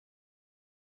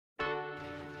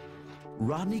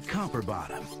Rodney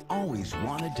Copperbottom always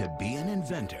wanted to be an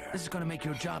inventor. This is gonna make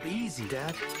your job easy,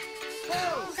 Dad.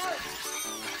 Oh,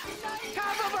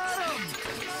 Copperbottom!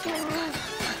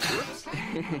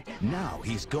 Now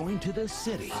he's going to the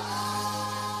city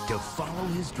to follow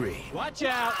his dream. Watch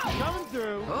out! Coming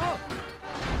through! Oh.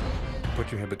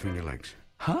 Put your head between your legs.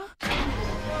 Huh?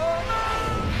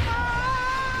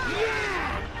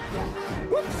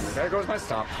 Whoops! There goes my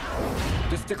stop.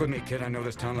 Just stick with me, kid. I know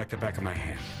this town like the back of my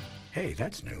hand. Hey,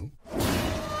 that's new.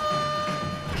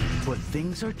 But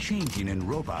things are changing in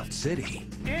Robot City.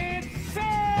 It's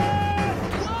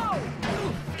Whoa!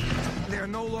 They're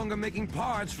no longer making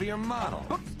parts for your model.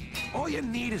 All you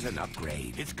need is an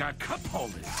upgrade. It's got cup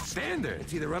holders. Standard.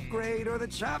 It's either upgrade or the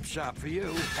chop shop for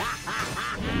you.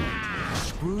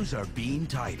 Screws are being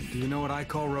tightened. Do you know what I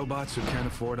call robots who can't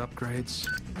afford upgrades?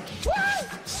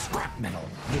 Scrap metal.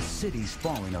 The city's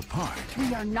falling apart.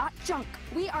 We are not junk.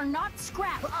 We are not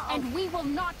scrap. And we will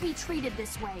not be treated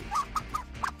this way.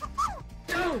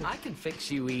 I can fix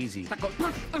you easy.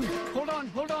 Hold on,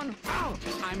 hold on. Ow!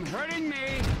 I'm hurting me.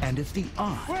 And if the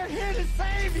odds We're here to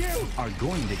save you! are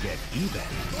going to get even,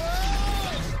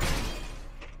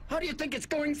 How do you think it's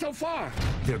going so far?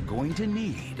 they're going to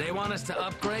need They want us to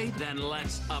upgrade? Then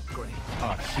let's upgrade.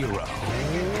 a hero.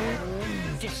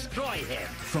 Destroy him.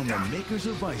 From the makers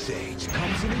of Ice Age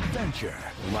comes an adventure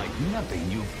like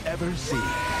nothing you've ever seen.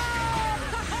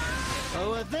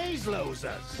 Who are these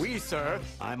losers? We, sir.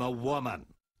 I'm a woman.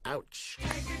 Ouch.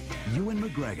 Ewan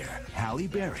McGregor, Halle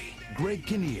Berry, Greg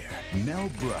Kinnear, Mel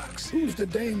Brooks, Who's the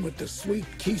dame with the sweet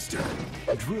keister?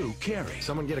 Drew Carey,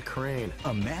 Someone get a crane.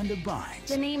 Amanda Bynes,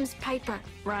 The name's Piper.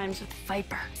 Rhymes with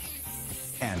Viper.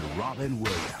 and Robin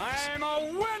Williams. I'm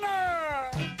a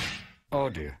winner! Oh,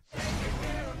 dear.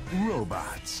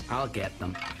 Robots. I'll get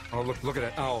them. Oh, look at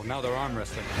it. Oh, now they're arm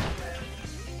wrestling.